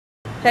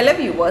Hello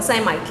viewers, I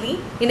am Maitli.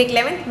 In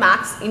 11th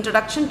Max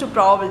Introduction to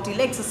Probability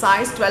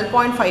exercise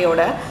 12.5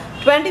 oda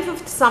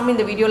 25th sum in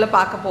the video la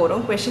paaka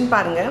porom. Question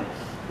parunga.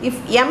 If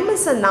m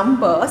is a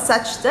number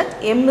such that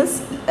m is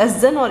less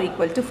than or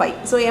equal to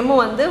 5. So m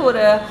வந்து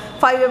ஒரு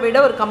 5 விட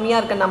ஒரு கம்மியா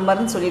இருக்க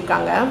நம்பர்னு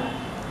சொல்லிருக்காங்க.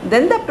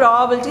 Then the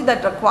probability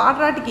that a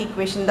quadratic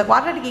equation, the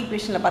quadratic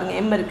equation la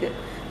parunga m இருக்கு.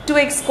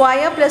 2x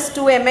square plus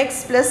 2mx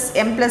plus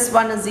m plus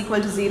 1 is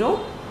equal to 0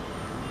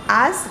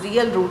 as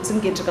real roots in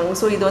கேட்டிருக்காங்க.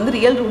 ஸோ இது வந்து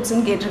ரியல்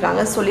ரூட்ஸ்ன்னு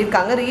கேட்டிருக்காங்க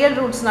சொல்லியிருக்காங்க. ரியல்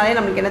ரூட்ஸ்னாலே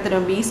நம்மளுக்கு என்ன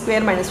தெரியும், b²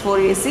 -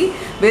 4ac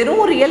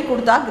வெறும் ரியல்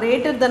கொடுத்தா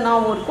கிரேட்டர்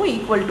தென்னாகவும் இருக்கும்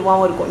ஈக்குவல்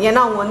டுவாகவும் இருக்கும்.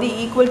 ஏன்னா அவங்க வந்து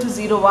ஈக்குவல் டு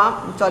 0வா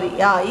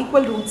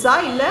ஈக்குவல் ரூட்ஸா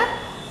இல்லை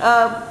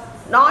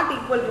நாட்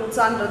ஈக்குவல்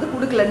ரூட்ஸான்றது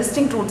கொடுக்கல,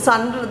 டிஸ்டிங்க்ட்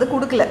ரூட்ஸான்றது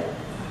கொடுக்கல.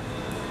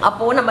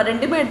 அப்போது நம்ம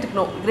ரெண்டுமே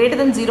எடுத்துக்கணும்,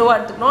 கிரேட்டர் தென் 0வாக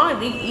எடுத்துக்கணும்,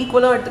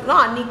 ஈக்குவலாக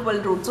எடுத்துக்கணும்,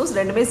 அன்ஈக்குவல் ரூட்ஸும்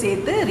ரெண்டுமே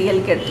சேர்த்து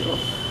ரியலுக்கு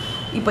எடுத்துக்கணும்.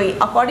 இப்போ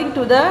according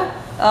to the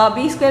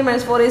b²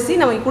 - 4ac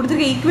நம்ம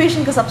கொடுத்துருக்க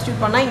ஈக்குவேஷனுக்கு சப்ஸ்டியூட்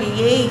பண்ணால் இங்கே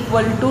a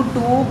 =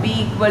 2, b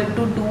 =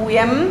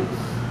 2m,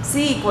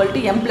 c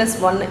 = m +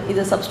 1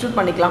 இதை சப்ஸ்டியூட்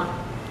பண்ணிக்கலாம்.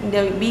 இந்த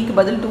bக்கு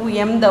பதில்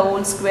 2m the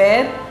whole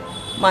square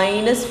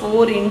minus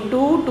 4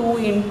 into 2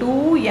 into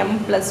m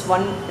plus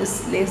 1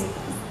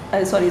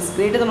 is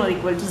greater than or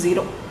equal to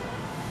 0.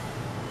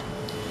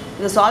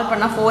 இதை சால்வ்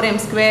பண்ணால்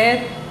 4m²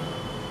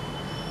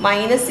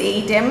 minus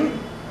 8m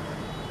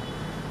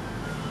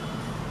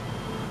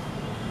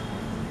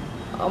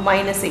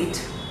minus 8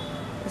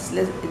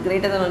 is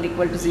greater than or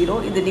equal to 0.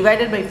 இது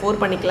divided by 4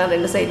 பண்ணிக்கலாம்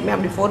ரெண்டு சைடுமே.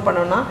 அப்படி 4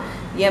 பண்ணோம்னா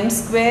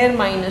m²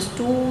 minus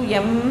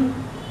 2m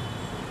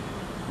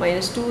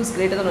minus 2 is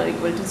greater than or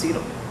equal to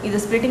 0.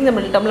 இது splitting the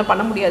middle termல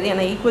பண்ண முடியாது,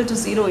 ஏன்னா ஈக்குவல் டு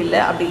 0 இல்லை.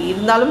 அப்படி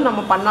இருந்தாலும்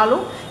நம்ம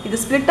பண்ணாலும் இது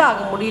ஸ்ப்ளிட்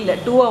ஆக முடியல,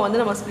 2-ஐ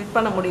வந்து நம்ம ஸ்ப்ளிட்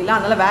பண்ண முடியல.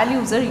 அதனால்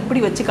வேல்யூஸை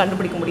இப்படி வச்சு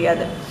கண்டுபிடிக்க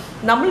முடியாது.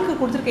 நம்மளுக்கு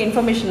கொடுத்துருக்க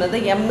இன்ஃபர்மேஷன்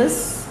வந்து m is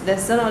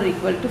less than or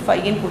equal to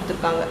 5ன்னு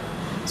கொடுத்துருக்காங்க.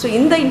 ஸோ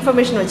இந்த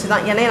இன்ஃபர்மேஷன் வச்சு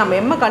தான், ஏன்னா நம்ம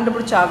எம்மை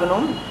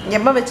கண்டுபிடிச்சாகணும்,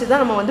 எம்மை வச்சு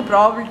தான் நம்ம வந்து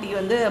ப்ராபபிலிட்டி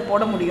வந்து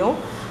போட முடியும்.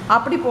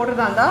 அப்படி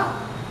போடுறதா இருந்தால்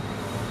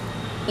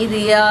இது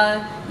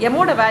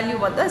எம்மோட வேல்யூ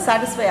வந்து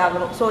சாட்டிஸ்ஃபை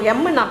ஆகணும். ஸோ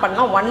எம் நான்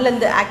பண்ணலாம்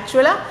 1லேருந்து,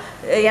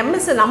 ஆக்சுவலாக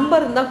எம்எஸ்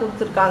நம்பர் இருந்தால்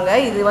கொடுத்துருக்காங்க.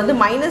 இது வந்து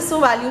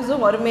மைனஸும்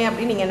வேல்யூஸும் வருமே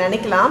அப்படின்னு நீங்கள்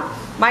நினைக்கலாம்.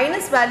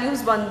 மைனஸ்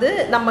வேல்யூஸ் வந்து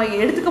நம்ம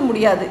எடுத்துக்க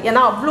முடியாது,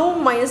 ஏன்னா அவ்வளோ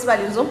மைனஸ்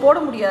வேல்யூஸும் போட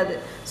முடியாது.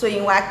 ஸோ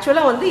இவங்க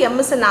ஆக்சுவலாக வந்து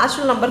எம்எஸ்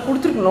நேச்சுரல் நம்பர்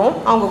கொடுத்துருக்கணும்,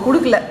 அவங்க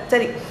கொடுக்கல.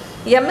 சரி,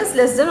 m is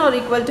less than or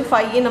equal to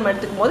 5 நம்ம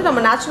எடுத்துக்கும் போது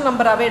நம்ம நேச்சுரல்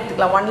நம்பராகவே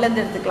எடுத்துக்கலாம்,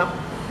 1லேருந்து எடுத்துக்கலாம்.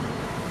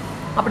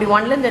 அப்படி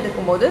 1லேருந்து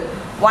எடுக்கும்போது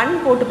 1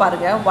 போட்டு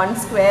பாருங்கள்,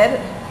 1²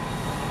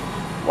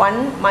 1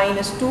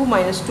 minus 2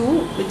 minus 2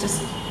 which is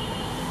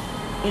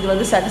இது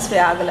வந்து சாட்டிஸ்ஃபை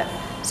ஆகலை.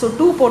 ஸோ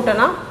 2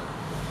 போட்டோன்னா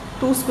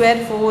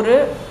 2² 4,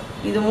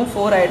 இதுவும்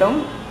 4 ஆகிடும்,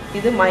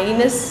 இது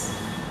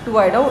 -2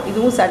 ஆகிடும்,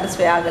 இதுவும்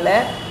சாட்டிஸ்ஃபை ஆகலை.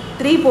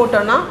 3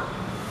 போட்டோன்னா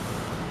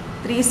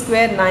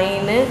 3²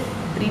 9,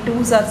 3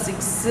 2s are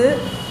 6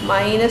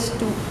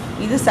 -2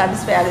 இது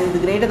சாட்டிஸ்ஃபை ஆகுது. இது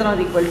greater than or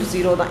equal to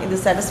 0 தான், இது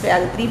சாட்டிஸ்ஃபை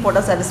ஆகுது. 3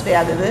 போட்டால் சாட்டிஸ்ஃபை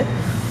ஆகுது.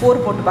 4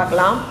 போட்டு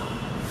பார்க்கலாம்.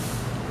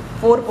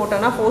 4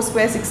 போட்டோன்னா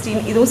 4² 16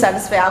 இதுவும்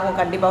சாட்டிஸ்ஃபை ஆகும்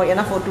கண்டிப்பாக,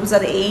 ஏன்னா 4 2s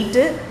are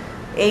 8,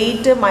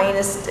 8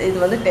 மைனஸ் இது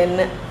வந்து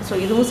 10, ஸோ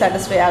இதுவும்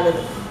சாட்டிஸ்ஃபை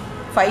ஆகுது.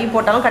 5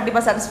 போட்டாலும்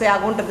கண்டிப்பாக சாட்டிஸ்ஃபை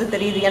ஆகுன்றது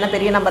தெரியுது, ஏன்னா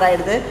பெரிய நம்பர்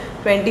ஆகிடுது.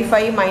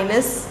 25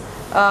 minus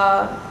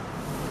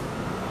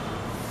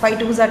 5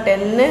 2s are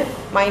 10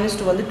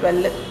 -2 வந்து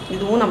 12,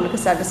 இதுவும் நம்மளுக்கு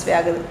சாட்டிஸ்ஃபை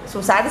ஆகுது. So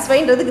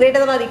சாட்டிஸ்ஃபைன்றது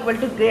greater than or equal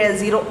to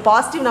 0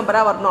 positive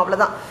நம்பராக வரணும்,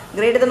 அவ்வளோதான்.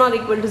 Greater than or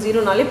equal to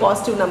 0நாலே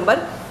positive number.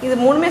 இது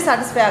மூணுமே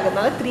சாட்டிஸ்ஃபை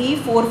ஆகுறதுனால 3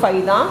 4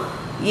 5 தான்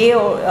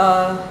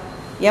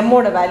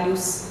எம்மோட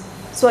வேல்யூஸ்.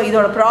 ஸோ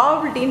இதோட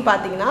ப்ராபபிலிட்டின்னு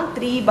பார்த்தீங்கன்னா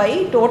 3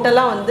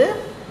 டோட்டலாக வந்து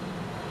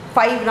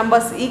 5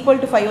 நம்பர்ஸ்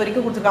ஈக்குவல் டு 5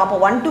 வரைக்கும் கொடுத்துருக்கோம். அப்போ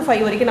 1 to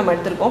 5 வரைக்கும் நம்ம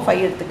எடுத்துருக்கோம்,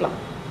 5 எடுத்துக்கலாம்.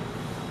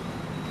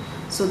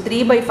 ஸோ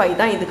 3/5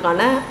 தான்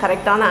இதுக்கான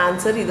கரெக்டான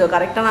ஆன்சர். இது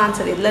கரெக்டான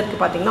ஆன்சர் எதில்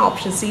இருக்குது பார்த்தீங்கன்னா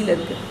ஆப்ஷன் சியில்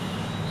இருக்குது.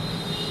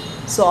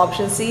 ஸோ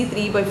ஆப்ஷன் சி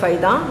 3/5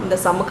 தான் இந்த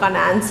சம்முக்கான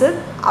ஆன்சர்.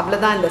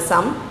 அவ்வளோதான் இந்த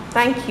சம்.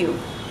 தேங்க்யூ.